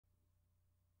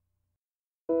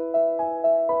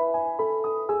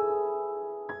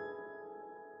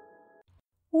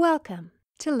Welcome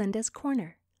to Linda's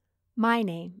Corner. My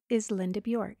name is Linda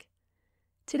Bjork.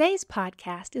 Today's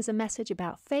podcast is a message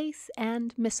about faith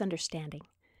and misunderstanding.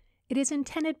 It is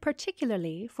intended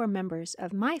particularly for members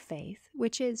of my faith,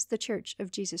 which is the Church of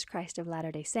Jesus Christ of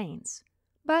Latter-day Saints,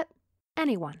 but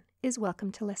anyone is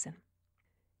welcome to listen.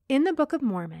 In the Book of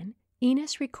Mormon,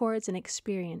 Enos records an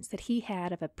experience that he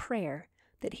had of a prayer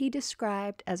that he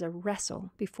described as a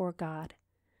wrestle before God.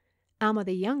 Alma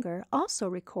the Younger also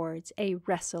records a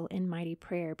wrestle in mighty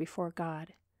prayer before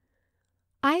God.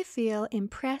 I feel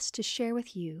impressed to share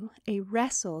with you a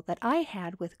wrestle that I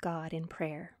had with God in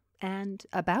prayer and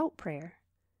about prayer.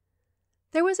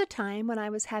 There was a time when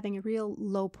I was having a real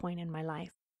low point in my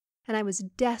life, and I was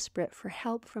desperate for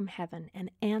help from heaven and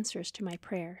answers to my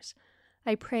prayers.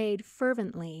 I prayed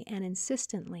fervently and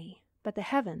insistently, but the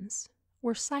heavens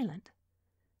were silent.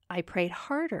 I prayed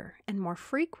harder and more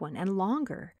frequent and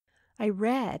longer. I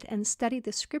read and studied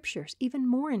the scriptures even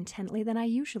more intently than I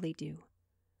usually do,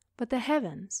 but the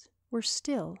heavens were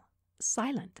still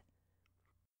silent.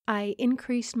 I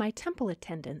increased my temple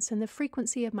attendance and the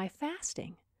frequency of my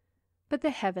fasting, but the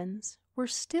heavens were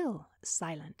still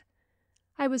silent.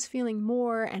 I was feeling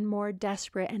more and more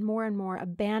desperate and more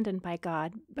abandoned by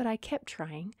God, but I kept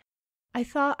trying. I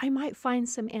thought I might find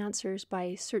some answers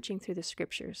by searching through the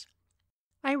scriptures.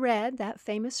 I read that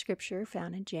famous scripture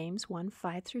found in James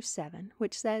 1:5-7,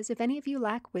 which says, "If any of you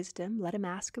lack wisdom, let him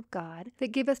ask of God,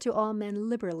 that giveth to all men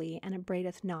liberally, and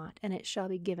upbraideth not, and it shall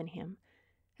be given him."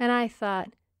 And I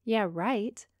thought, yeah,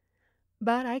 right.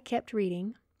 But I kept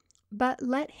reading. "But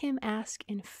let him ask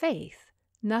in faith,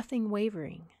 nothing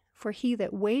wavering. For he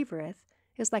that wavereth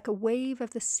is like a wave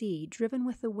of the sea, driven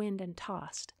with the wind and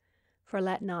tossed. For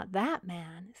let not that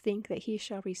man think that he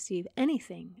shall receive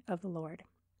anything of the Lord."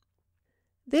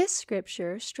 This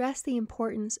scripture stressed the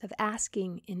importance of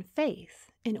asking in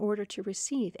faith in order to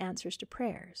receive answers to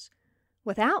prayers.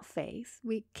 Without faith,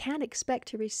 we can't expect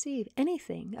to receive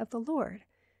anything of the Lord.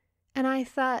 And I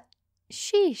thought,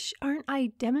 sheesh, aren't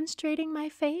I demonstrating my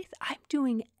faith? I'm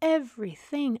doing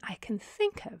everything I can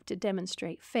think of to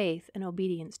demonstrate faith and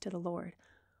obedience to the Lord.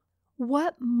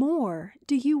 What more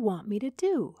do you want me to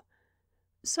do?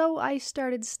 So I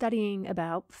started studying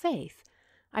about faith.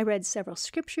 I read several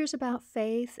scriptures about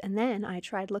faith, and then I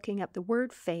tried looking up the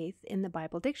word faith in the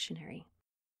Bible dictionary.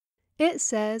 It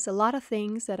says a lot of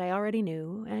things that I already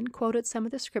knew and quoted some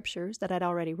of the scriptures that I'd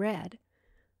already read.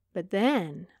 But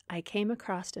then I came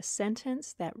across a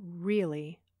sentence that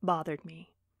really bothered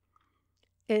me.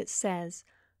 It says,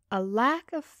 "A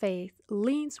lack of faith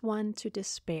leads one to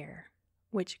despair,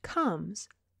 which comes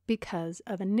because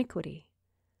of iniquity."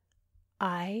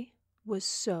 I was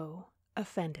so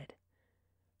offended.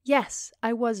 Yes,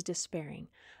 I was despairing,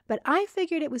 but I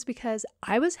figured it was because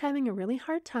I was having a really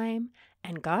hard time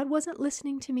and God wasn't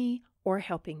listening to me or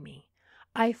helping me.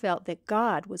 I felt that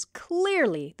God was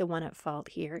clearly the one at fault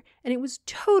here, and it was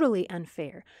totally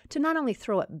unfair to not only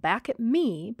throw it back at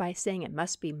me by saying it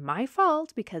must be my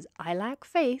fault because I lack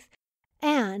faith,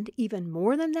 and even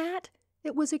more than that,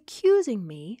 it was accusing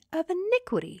me of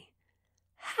iniquity.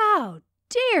 How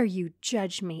dare you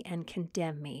judge me and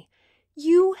condemn me?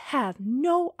 You have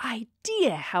no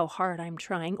idea how hard I'm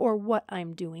trying or what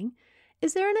I'm doing.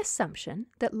 Is there an assumption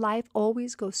that life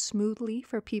always goes smoothly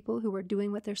for people who are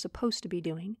doing what they're supposed to be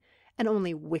doing, and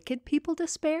only wicked people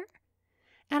despair?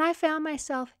 And I found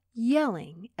myself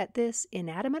yelling at this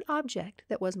inanimate object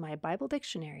that was my Bible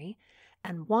dictionary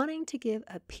and wanting to give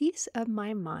a piece of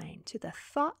my mind to the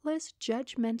thoughtless,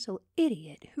 judgmental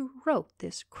idiot who wrote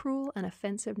this cruel and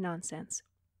offensive nonsense.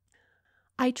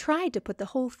 I tried to put the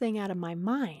whole thing out of my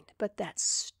mind, but that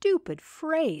stupid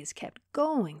phrase kept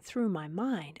going through my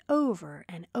mind over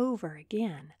and over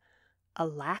again. A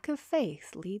lack of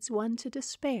faith leads one to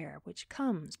despair, which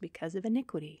comes because of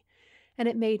iniquity. And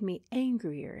it made me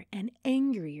angrier and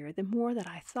angrier the more that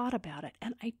I thought about it,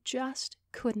 and I just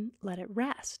couldn't let it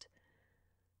rest.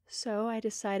 So I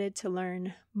decided to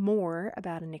learn more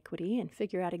about iniquity and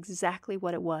figure out exactly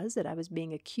what it was that I was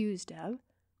being accused of.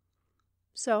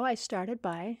 So I started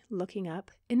by looking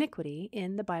up iniquity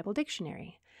in the Bible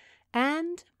dictionary,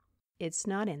 and it's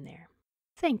not in there.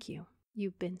 Thank you.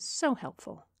 You've been so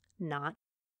helpful. Not.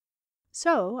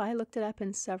 So I looked it up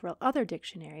in several other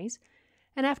dictionaries,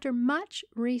 and after much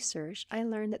research, I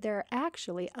learned that there are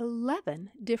actually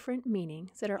 11 different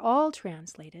meanings that are all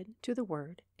translated to the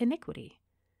word iniquity.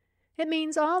 It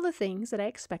means all the things that I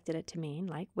expected it to mean,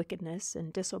 like wickedness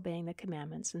and disobeying the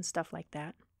commandments and stuff like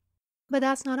that. But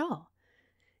that's not all.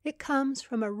 It comes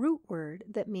from a root word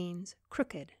that means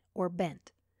crooked or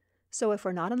bent. So if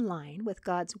we're not in line with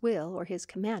God's will or His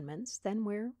commandments, then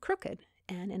we're crooked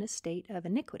and in a state of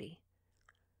iniquity.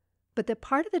 But the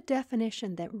part of the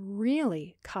definition that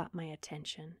really caught my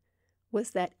attention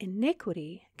was that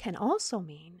iniquity can also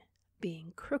mean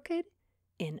being crooked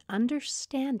in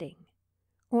understanding,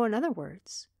 or in other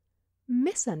words,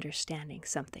 misunderstanding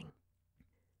something.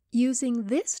 Using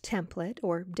this template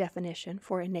or definition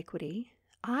for iniquity,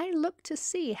 I looked to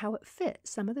see how it fit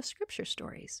some of the scripture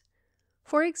stories.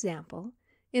 For example,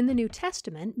 in the New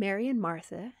Testament, Mary and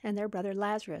Martha and their brother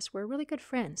Lazarus were really good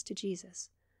friends to Jesus.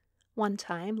 One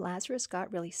time, Lazarus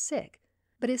got really sick,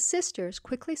 but his sisters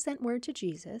quickly sent word to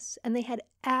Jesus, and they had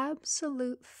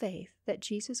absolute faith that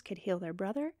Jesus could heal their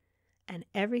brother and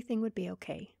everything would be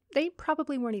okay. They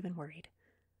probably weren't even worried.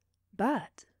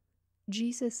 But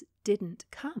Jesus didn't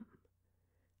come,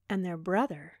 and their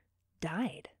brother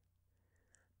died.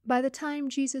 By the time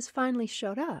Jesus finally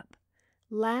showed up,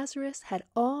 Lazarus had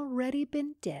already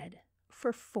been dead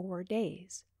for 4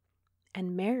 days,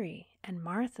 and Mary and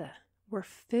Martha were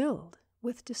filled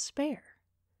with despair.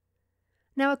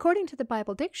 Now, according to the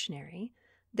Bible dictionary,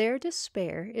 their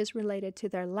despair is related to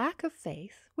their lack of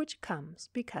faith, which comes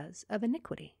because of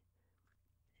iniquity.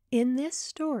 In this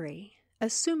story,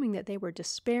 assuming that they were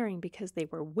despairing because they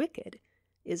were wicked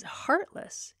is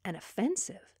heartless and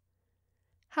offensive.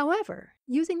 However,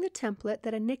 using the template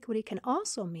that iniquity can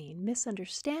also mean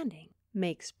misunderstanding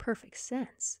makes perfect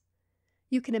sense.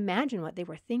 You can imagine what they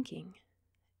were thinking.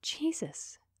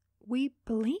 Jesus, we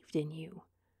believed in you.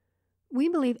 We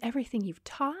believe everything you've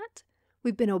taught.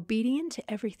 We've been obedient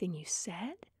to everything you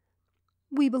said.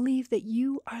 We believe that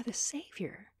you are the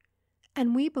Savior.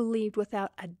 And we believed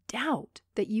without a doubt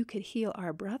that you could heal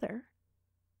our brother.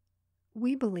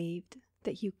 We believed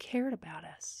that you cared about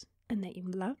us and that you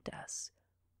loved us.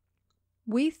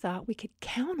 We thought we could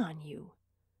count on you,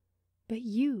 but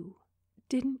you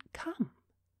didn't come.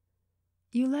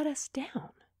 You let us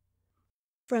down.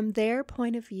 From their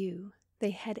point of view,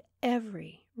 they had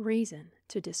every reason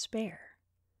to despair.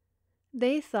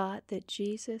 They thought that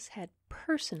Jesus had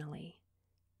personally,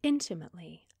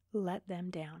 intimately let them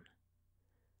down.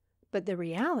 But the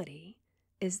reality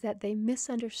is that they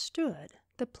misunderstood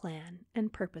the plan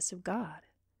and purpose of God.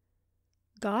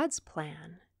 God's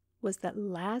plan was that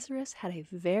Lazarus had a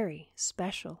very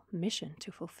special mission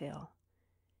to fulfill.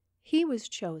 He was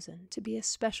chosen to be a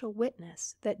special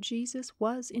witness that Jesus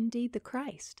was indeed the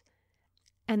Christ,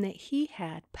 and that he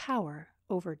had power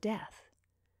over death.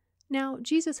 Now,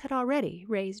 Jesus had already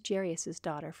raised Jairus'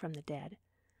 daughter from the dead,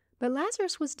 but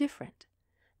Lazarus was different.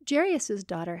 Jairus'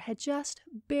 daughter had just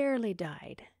barely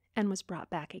died and was brought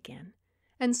back again.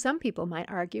 And some people might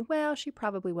argue, well, she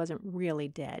probably wasn't really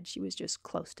dead. She was just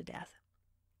close to death.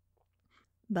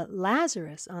 But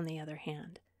Lazarus, on the other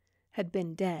hand, had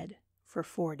been dead for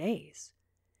 4 days.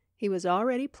 He was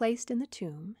already placed in the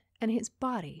tomb, and his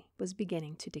body was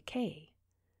beginning to decay.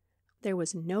 There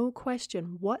was no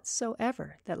question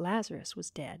whatsoever that Lazarus was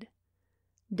dead.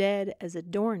 Dead as a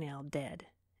doornail dead,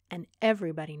 and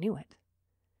everybody knew it.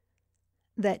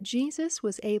 That Jesus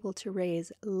was able to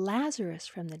raise Lazarus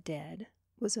from the dead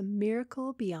was a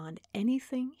miracle beyond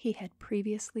anything he had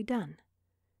previously done.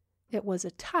 It was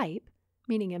a type,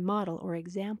 meaning a model or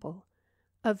example,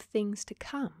 of things to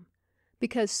come,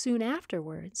 because soon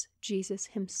afterwards Jesus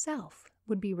himself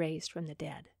would be raised from the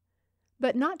dead.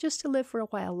 But not just to live for a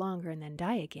while longer and then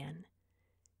die again.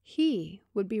 He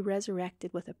would be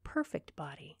resurrected with a perfect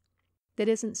body that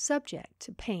isn't subject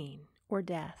to pain or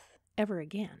death ever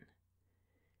again.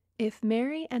 If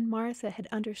Mary and Martha had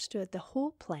understood the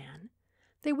whole plan,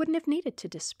 they wouldn't have needed to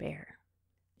despair.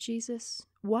 Jesus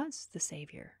was the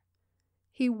Savior.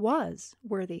 He was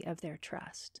worthy of their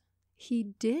trust. He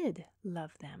did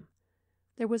love them.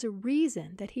 There was a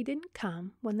reason that he didn't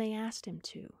come when they asked him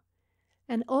to.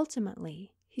 And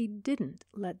ultimately, he didn't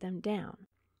let them down.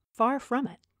 Far from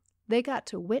it. They got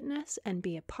to witness and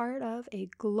be a part of a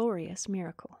glorious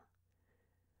miracle.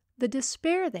 The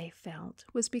despair they felt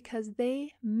was because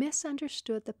they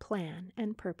misunderstood the plan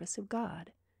and purpose of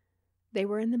God. They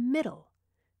were in the middle,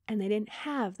 and they didn't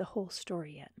have the whole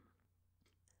story yet.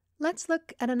 Let's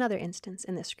look at another instance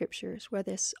in the scriptures where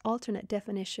this alternate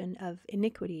definition of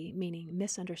iniquity, meaning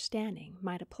misunderstanding,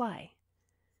 might apply.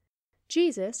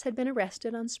 Jesus had been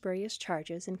arrested on spurious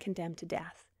charges and condemned to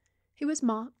death. He was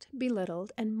mocked,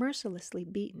 belittled, and mercilessly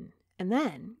beaten, and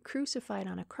then crucified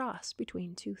on a cross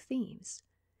between 2 thieves.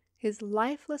 His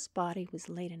lifeless body was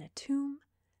laid in a tomb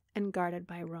and guarded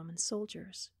by Roman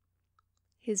soldiers.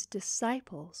 His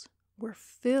disciples were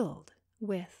filled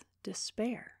with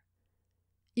despair.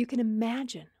 You can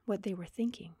imagine what they were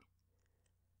thinking.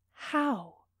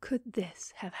 How could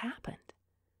this have happened?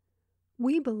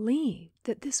 We believed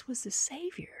that this was the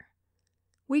Savior.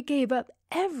 We gave up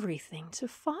everything to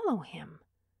follow him.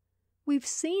 We've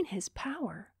seen his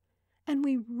power, and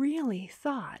we really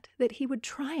thought that he would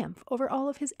triumph over all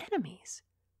of his enemies.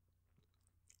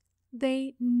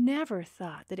 They never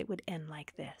thought that it would end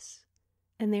like this,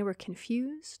 and they were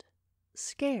confused,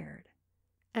 scared,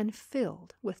 and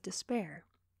filled with despair.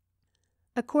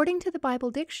 According to the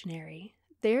Bible dictionary,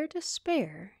 their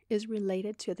despair is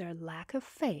related to their lack of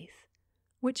faith,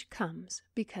 which comes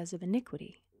because of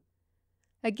iniquity.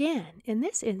 Again, in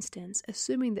this instance,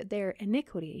 assuming that their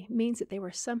iniquity means that they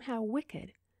were somehow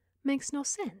wicked makes no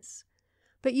sense.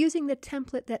 But using the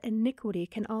template that iniquity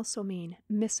can also mean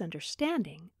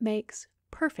misunderstanding makes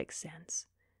perfect sense.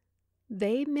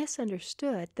 They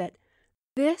misunderstood that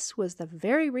this was the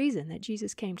very reason that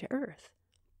Jesus came to earth.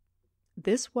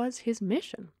 This was his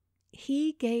mission.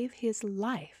 He gave his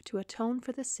life to atone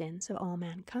for the sins of all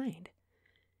mankind.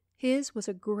 His was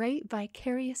a great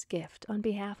vicarious gift on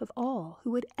behalf of all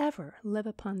who would ever live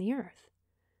upon the earth.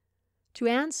 To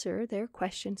answer their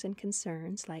questions and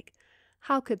concerns, like,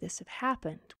 how could this have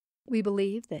happened? We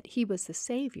believe that he was the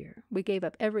Savior. We gave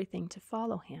up everything to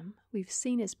follow him. We've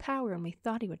seen his power, and we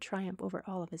thought he would triumph over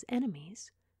all of his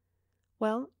enemies.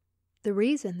 Well, the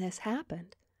reason this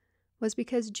happened was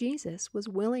because Jesus was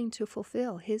willing to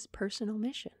fulfill his personal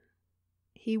mission.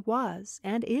 He was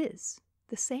and is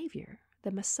the Savior,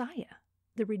 the Messiah,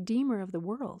 the Redeemer of the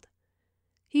world.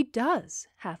 He does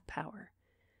have power,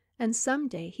 and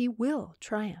someday he will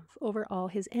triumph over all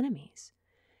his enemies.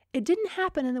 It didn't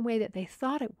happen in the way that they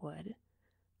thought it would,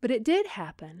 but it did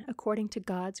happen according to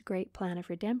God's great plan of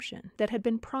redemption that had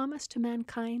been promised to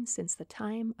mankind since the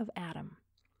time of Adam.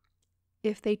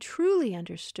 If they truly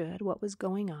understood what was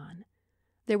going on,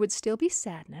 there would still be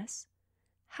sadness.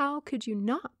 How could you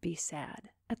not be sad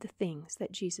at the things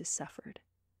that Jesus suffered?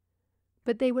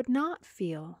 But they would not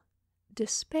feel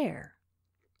despair,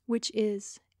 which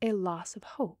is a loss of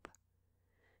hope.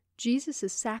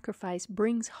 Jesus' sacrifice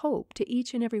brings hope to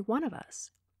each and every one of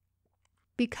us.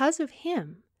 Because of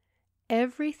him,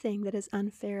 everything that is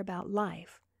unfair about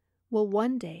life will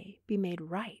one day be made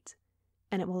right,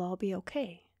 and it will all be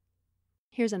okay.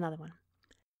 Here's another one.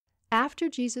 After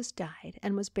Jesus died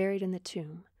and was buried in the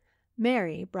tomb,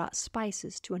 Mary brought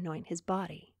spices to anoint his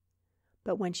body.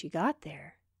 But when she got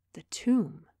there, the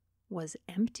tomb was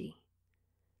empty.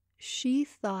 She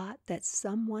thought that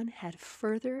someone had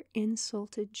further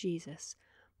insulted Jesus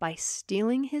by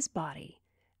stealing his body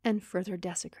and further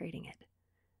desecrating it.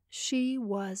 She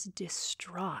was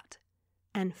distraught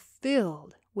and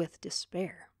filled with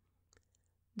despair.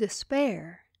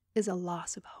 Despair is a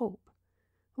loss of hope,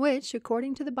 which,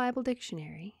 according to the Bible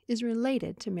dictionary, is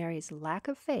related to Mary's lack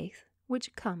of faith,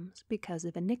 which comes because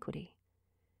of iniquity.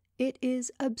 It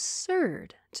is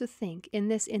absurd to think in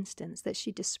this instance that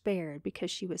she despaired because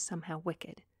she was somehow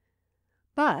wicked.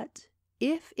 But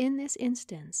if in this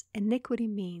instance iniquity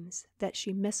means that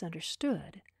she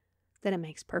misunderstood, then it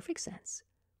makes perfect sense.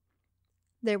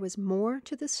 There was more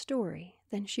to the story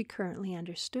than she currently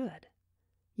understood.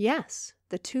 Yes,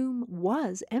 the tomb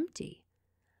was empty,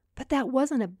 but that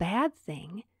wasn't a bad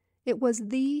thing. It was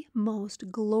the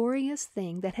most glorious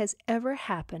thing that has ever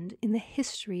happened in the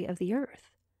history of the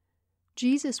earth.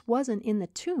 Jesus wasn't in the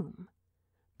tomb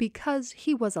because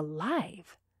he was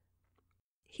alive.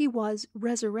 He was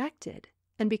resurrected,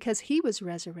 and because he was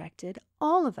resurrected,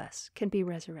 all of us can be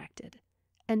resurrected,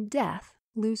 and death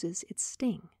loses its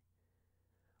sting.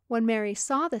 When Mary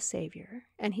saw the Savior,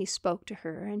 and he spoke to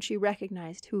her, and she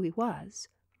recognized who he was,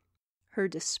 her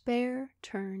despair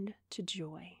turned to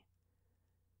joy.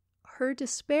 Her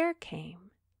despair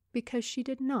came because she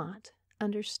did not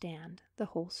understand the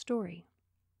whole story.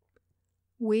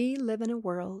 We live in a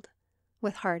world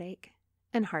with heartache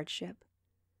and hardship.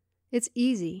 It's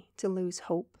easy to lose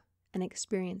hope and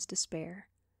experience despair.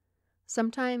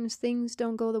 Sometimes things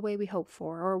don't go the way we hoped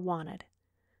for or wanted.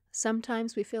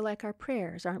 Sometimes we feel like our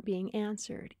prayers aren't being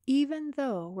answered, even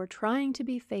though we're trying to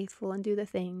be faithful and do the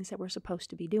things that we're supposed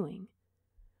to be doing.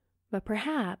 But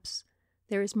perhaps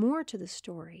there is more to the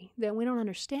story that we don't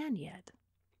understand yet.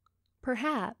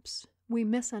 Perhaps we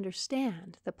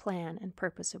misunderstand the plan and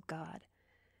purpose of God.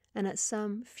 And at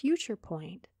some future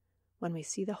point, when we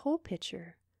see the whole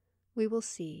picture, we will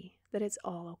see that it's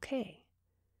all okay.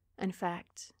 In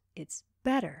fact, it's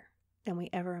better than we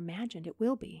ever imagined it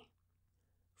will be.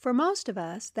 For most of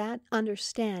us, that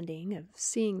understanding of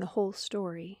seeing the whole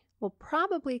story will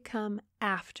probably come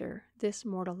after this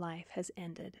mortal life has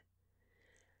ended.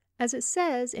 As it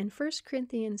says in 1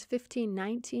 Corinthians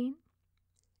 15:19,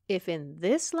 if in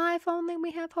this life only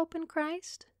we have hope in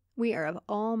Christ, we are of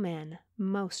all men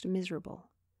most miserable.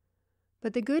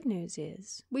 But the good news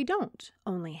is we don't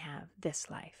only have this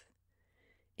life.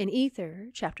 In Ether,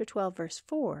 chapter 12, verse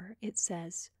 4, it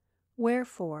says,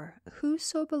 Wherefore,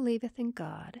 whoso believeth in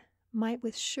God might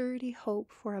with surety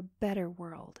hope for a better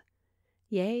world,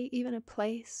 yea, even a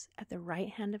place at the right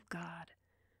hand of God,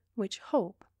 which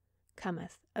hope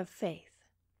cometh of faith.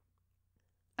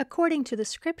 According to the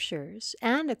Scriptures,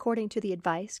 and according to the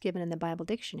advice given in the Bible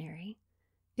dictionary,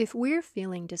 if we're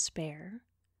feeling despair,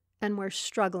 and we're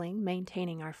struggling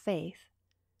maintaining our faith,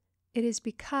 it is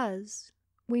because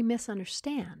we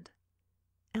misunderstand,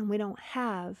 and we don't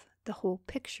have the whole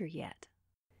picture yet.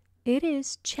 It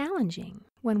is challenging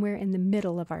when we're in the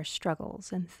middle of our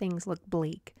struggles and things look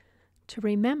bleak to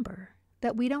remember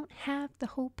that we don't have the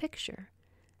whole picture,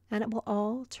 and it will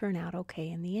all turn out okay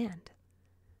in the end.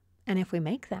 And if we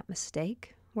make that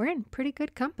mistake, we're in pretty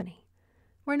good company.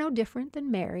 We're no different than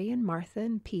Mary and Martha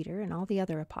and Peter and all the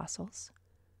other apostles.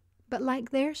 But like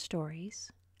their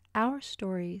stories, our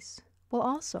stories will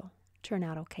also turn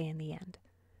out okay in the end.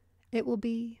 It will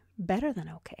be better than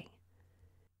okay.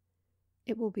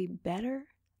 It will be better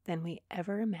than we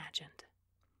ever imagined.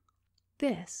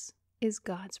 This is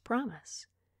God's promise,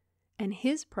 and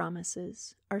His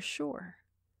promises are sure.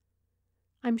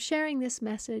 I'm sharing this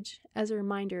message as a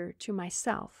reminder to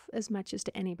myself as much as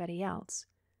to anybody else,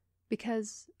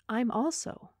 because I'm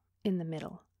also in the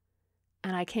middle,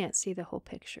 and I can't see the whole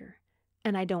picture,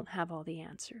 and I don't have all the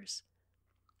answers.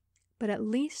 But at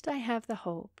least I have the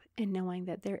hope in knowing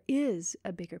that there is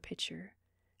a bigger picture,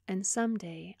 and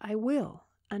someday I will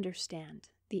understand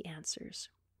the answers.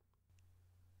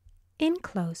 In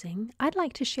closing, I'd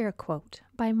like to share a quote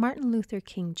by Martin Luther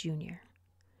King Jr.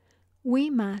 We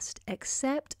must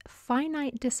accept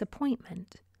finite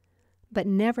disappointment, but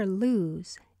never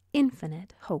lose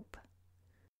infinite hope.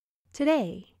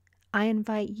 Today, I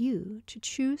invite you to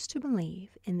choose to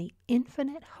believe in the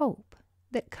infinite hope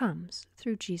that comes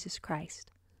through Jesus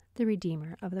Christ, the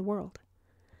Redeemer of the world.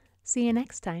 See you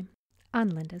next time on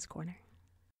Linda's Corner.